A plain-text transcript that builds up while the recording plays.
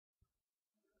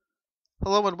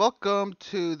Hello and welcome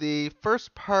to the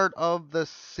first part of the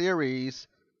series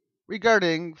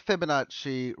regarding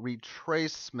Fibonacci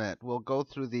retracement. We'll go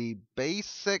through the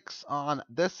basics on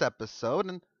this episode,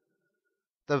 and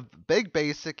the big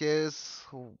basic is,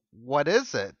 what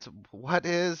is it? What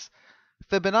is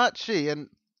Fibonacci? And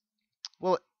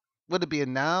well, would it be a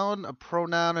noun, a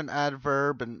pronoun, an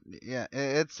adverb? And yeah,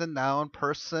 it's a noun,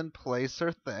 person, place,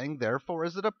 or thing. Therefore,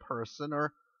 is it a person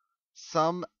or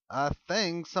some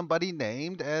thing somebody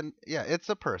named? And yeah, it's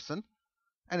a person.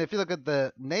 And if you look at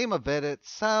the name of it, it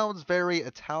sounds very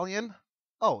Italian.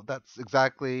 Oh, that's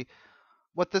exactly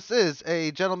what this is.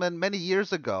 A gentleman many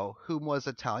years ago who was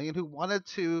Italian who wanted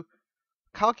to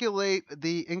calculate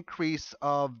the increase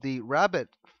of the rabbit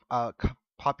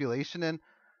population and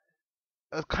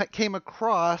came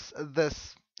across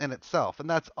this in itself. And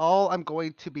that's all I'm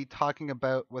going to be talking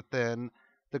about within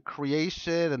the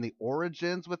creation and the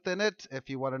origins within it. If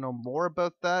you want to know more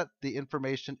about that, the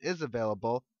information is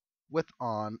available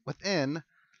within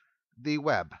the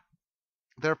web.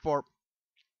 Therefore,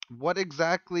 what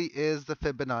exactly is the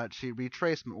Fibonacci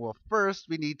retracement? Well, first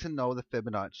we need to know the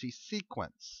Fibonacci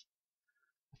sequence.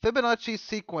 Fibonacci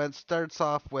sequence starts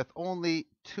off with only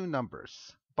two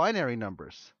numbers, binary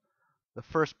numbers. The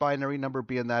first binary number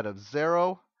being that of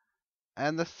 0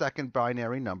 and the second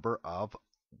binary number of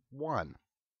 1.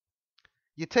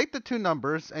 You take the two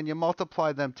numbers and you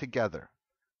multiply them together.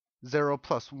 0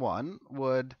 plus 1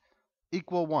 would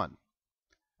equal 1.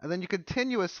 And then you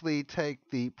continuously take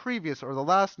the previous or the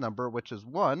last number, which is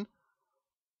 1,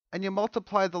 and you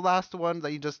multiply the last one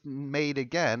that you just made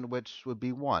again, which would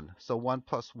be 1. So 1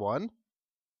 plus 1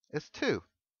 is 2.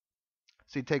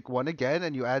 So you take 1 again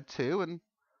and you add 2, and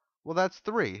well, that's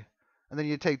 3. And then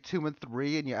you take 2 and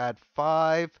 3 and you add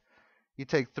 5. You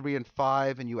take 3 and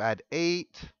 5 and you add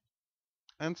 8,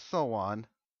 and so on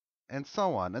and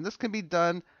so on. And this can be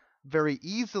done very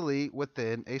easily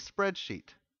within a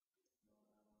spreadsheet.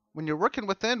 When you're working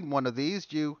within one of these,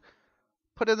 you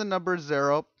put in the number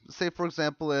 0, say for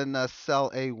example in cell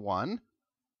A1,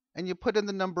 and you put in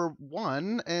the number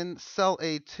 1 in cell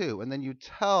A2, and then you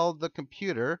tell the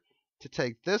computer to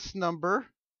take this number,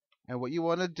 and what you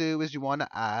want to do is you want to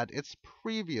add its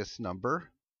previous number,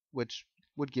 which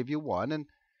would give you 1, and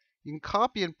you can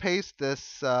copy and paste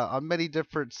this on many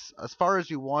different, as far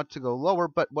as you want to go lower,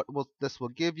 but this will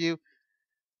give you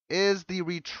is the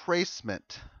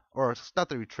retracement, or it's not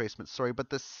the retracement, sorry, but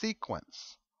the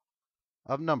sequence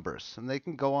of numbers, and they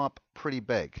can go up pretty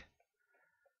big.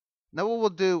 Now what we'll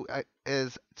do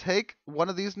is take one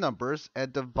of these numbers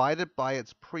and divide it by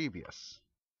its previous,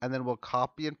 and then we'll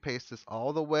copy and paste this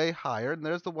all the way higher, and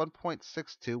there's the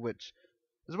 1.62, which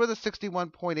is where the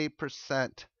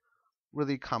 61.8%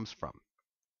 really comes from.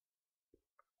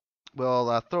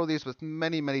 We'll throw these with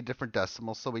many different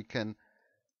decimals so we can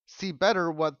see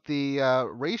better what the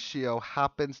ratio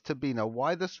happens to be. Now,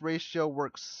 why this ratio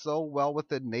works so well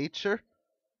within nature,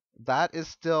 that is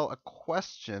still a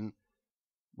question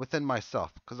within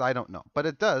myself, because I don't know. But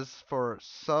it does for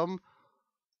some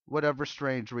whatever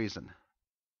strange reason.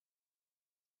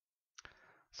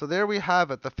 So there we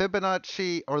have it. The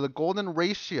Fibonacci, or the golden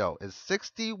ratio, is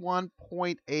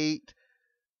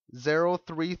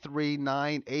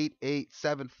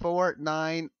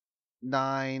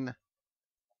 61.803398874999%.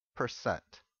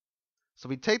 So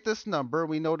we take this number,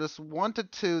 we notice 1 to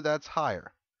 2, that's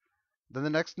higher. Then the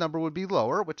next number would be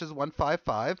lower, which is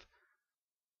 155.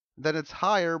 Then it's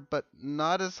higher, but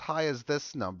not as high as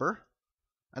this number.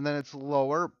 And then it's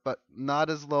lower, but not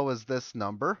as low as this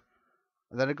number.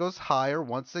 And then it goes higher,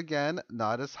 once again,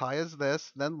 not as high as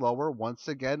this. Then lower, once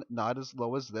again, not as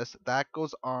low as this. That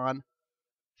goes on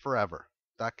forever.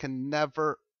 That can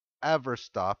never, ever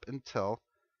stop until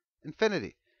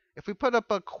infinity. If we put up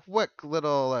a quick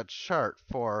little chart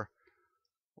for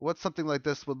what something like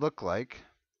this would look like,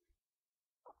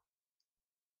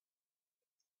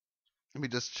 let me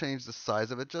just change the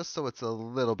size of it just so it's a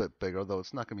little bit bigger, though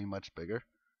it's not going to be much bigger.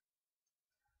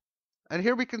 And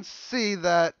here we can see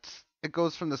that it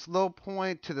goes from this low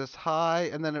point to this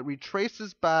high, and then it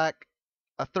retraces back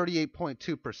a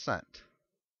 38.2%.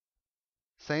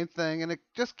 Same thing, and it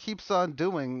just keeps on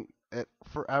doing it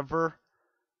forever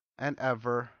and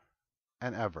ever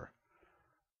and ever.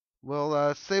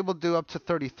 We'll say we'll do up to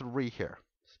 33 here.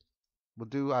 We'll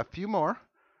do a few more.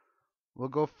 We'll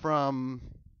go from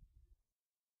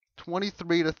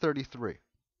 23 to 33.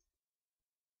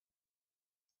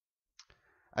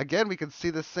 Again, we can see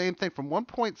the same thing from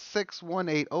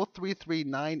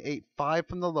 1.618033985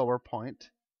 from the lower point.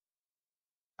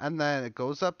 And then it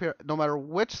goes up here. No matter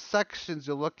which sections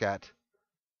you look at,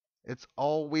 it's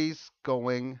always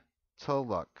going to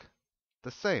look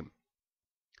the same.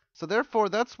 So therefore,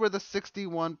 that's where the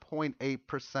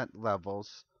 61.8%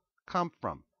 levels come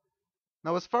from.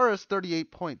 Now, as far as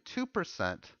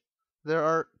 38.2%, there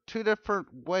are two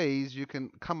different ways you can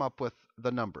come up with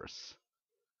the numbers.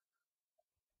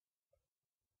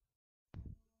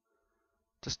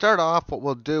 To start off, what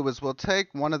we'll do is we'll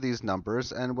take one of these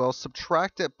numbers and we'll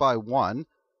subtract it by 1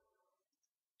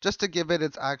 just to give it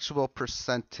its actual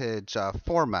percentage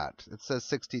format. It says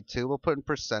 62. We'll put in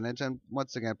percentage and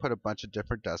once again put a bunch of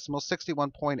different decimals,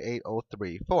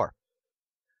 61.8034.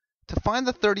 To find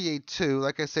the 38.2,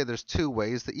 like I say, there's two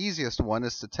ways. The easiest one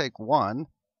is to take 1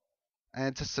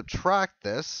 and to subtract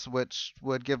this, which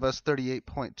would give us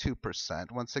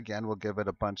 38.2%. Once again, we'll give it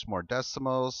a bunch more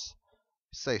decimals.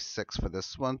 Say 6 for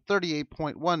this one,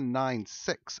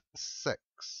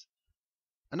 38.1966.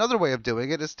 Another way of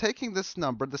doing it is taking this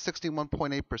number, the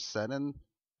 61.8%, and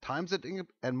times it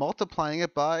and multiplying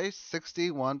it by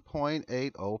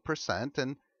 61.80%.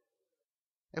 And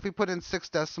if we put in 6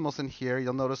 decimals in here,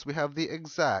 you'll notice we have the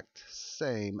exact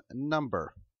same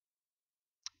number,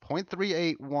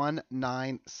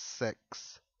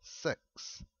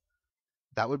 0.381966.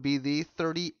 That would be the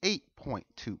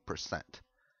 38.2%.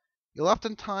 You'll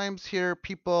oftentimes hear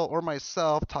people or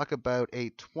myself talk about a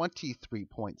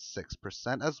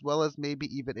 23.6% as well as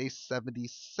maybe even a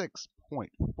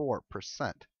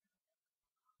 76.4%.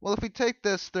 Well, if we take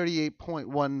this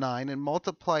 38.19 and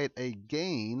multiply it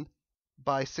again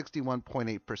by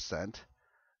 61.8%,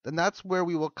 then that's where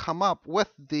we will come up with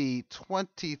the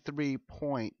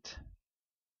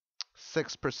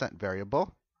 23.6%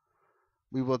 variable.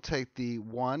 We will take the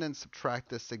 1 and subtract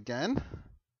this again,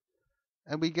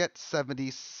 and we get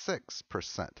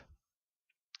 76%.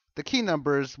 The key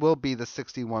numbers will be the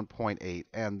 61.8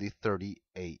 and the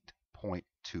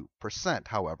 38.2%,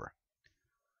 however.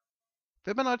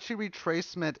 Fibonacci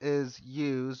retracement is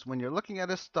used when you're looking at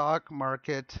a stock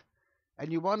market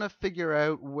and you want to figure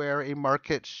out where a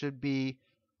market should be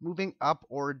moving up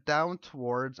or down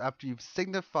towards after you've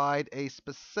signified a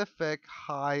specific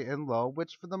high and low,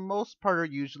 which for the most part are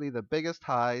usually the biggest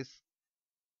highs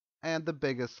and the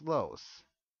biggest lows.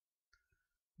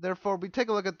 Therefore, we take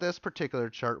a look at this particular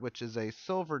chart, which is a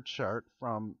silver chart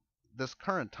from this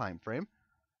current time frame.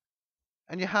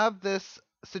 And you have this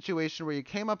situation where you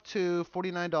came up to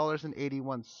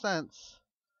 $49.81,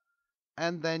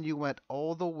 and then you went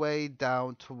all the way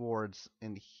down towards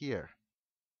in here.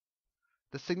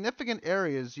 The significant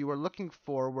areas you were looking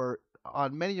for were,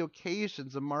 on many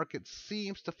occasions, the market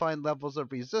seems to find levels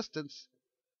of resistance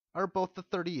are both the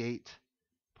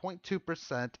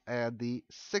 38.2% and the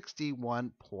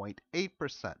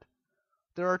 61.8%.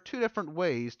 There are two different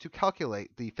ways to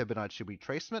calculate the Fibonacci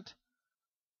retracement,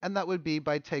 and that would be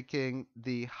by taking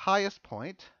the highest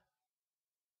point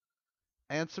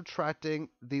and subtracting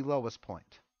the lowest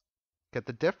point. Get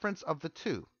the difference of the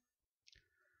two.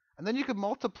 And then you can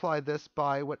multiply this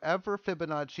by whatever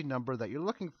Fibonacci number that you're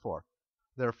looking for.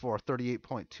 Therefore,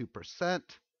 38.2%,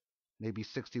 maybe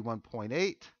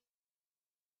 61.8,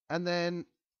 and then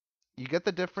you get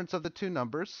the difference of the two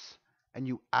numbers, and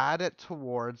you add it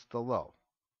towards the low.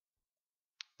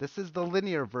 This is the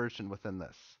linear version within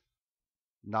this,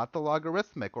 not the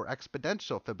logarithmic or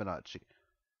exponential Fibonacci.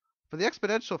 For the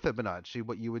exponential Fibonacci,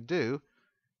 what you would do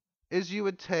is you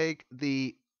would take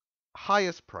the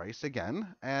highest price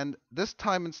again, and this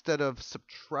time instead of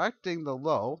subtracting the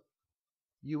low,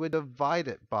 you would divide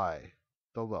it by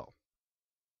the low.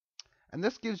 And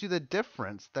this gives you the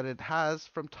difference that it has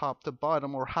from top to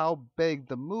bottom, or how big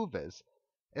the move is.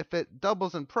 If it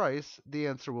doubles in price, the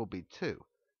answer will be 2.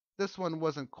 This one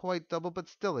wasn't quite double, but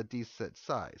still a decent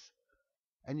size.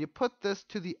 And you put this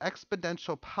to the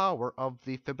exponential power of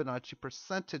the Fibonacci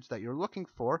percentage that you're looking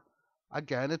for.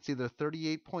 Again, it's either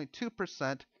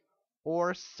 38.2%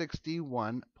 or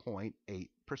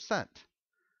 61.8%.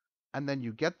 And then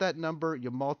you get that number,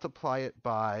 you multiply it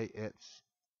by its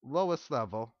lowest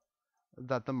level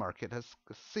that the market has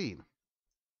seen.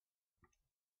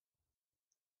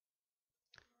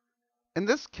 In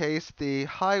this case, the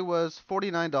high was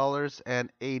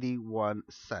 $49.81.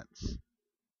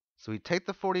 So we take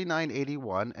the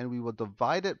 $49.81 and we will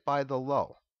divide it by the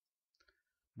low,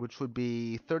 which would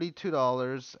be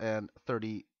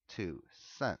 $32.32.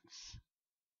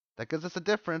 That gives us a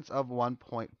difference of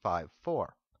 1.54.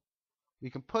 We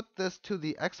can put this to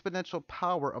the exponential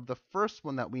power of the first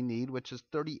one that we need, which is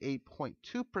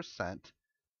 38.2%,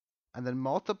 and then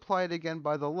multiply it again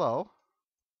by the low,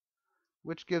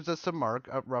 which gives us a mark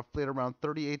of roughly at around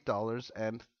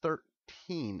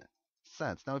 $38.13.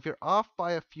 Now, if you're off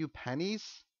by a few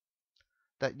pennies,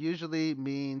 that usually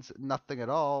means nothing at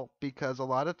all, because a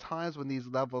lot of times when these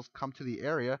levels come to the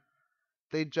area,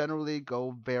 they generally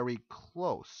go very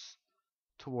close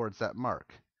towards that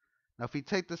mark. Now, if we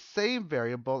take the same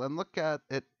variable and look at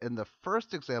it in the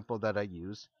first example that I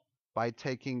used, by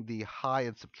taking the high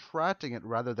and subtracting it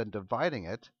rather than dividing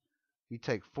it, you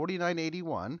take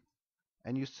 4981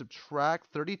 and you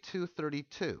subtract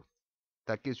 3232.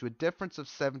 That gives you a difference of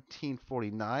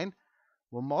 1749.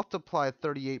 We'll multiply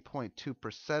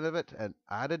 38.2% of it and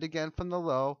add it again from the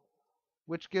low,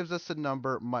 which gives us a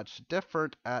number much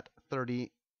different at $39.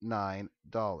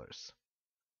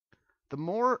 The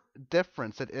more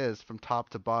difference it is from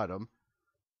top to bottom,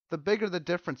 the bigger the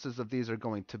differences of these are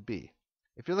going to be.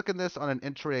 If you're looking at this on an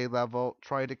intraday level,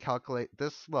 trying to calculate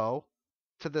this low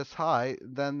to this high,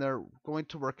 then they're going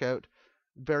to work out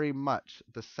very much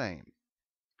the same.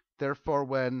 Therefore,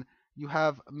 when you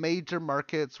have major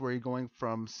markets where you're going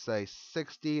from, say,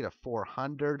 60 to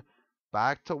 400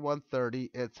 back to 130,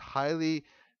 it's highly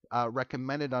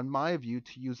recommended, on my view,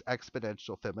 to use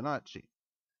exponential Fibonacci.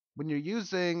 When you're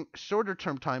using shorter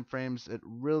term time frames, it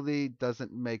really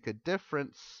doesn't make a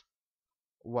difference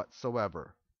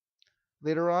whatsoever.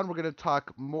 Later on, we're going to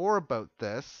talk more about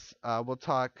this. We'll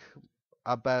talk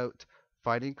about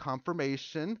finding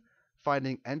confirmation,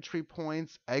 finding entry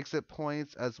points, exit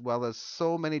points, as well as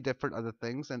so many different other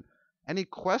things, and any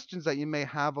questions that you may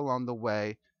have along the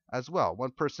way as well.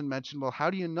 One person mentioned, well, how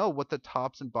do you know what the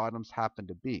tops and bottoms happen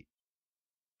to be?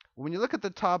 When you look at the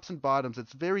tops and bottoms,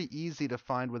 it's very easy to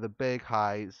find where the big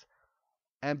highs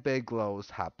and big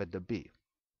lows happen to be.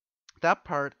 That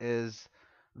part is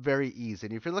very easy.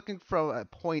 And if you're looking from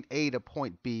point A to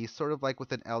point B, sort of like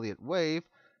with an Elliott wave,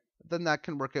 then that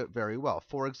can work out very well.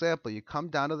 For example, you come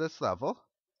down to this level,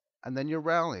 and then you're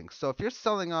rallying. So if you're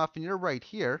selling off and you're right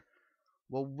here,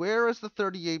 well, where is the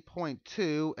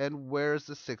 38.2 and where is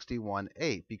the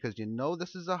 61.8? Because you know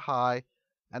this is a high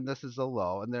and this is a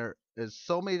low, and there is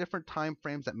so many different time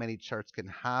frames that many charts can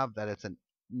have that it's a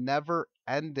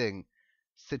never-ending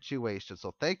situation.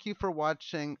 So thank you for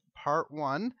watching part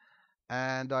 1,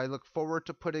 and I look forward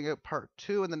to putting out part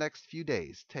 2 in the next few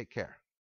days. Take care.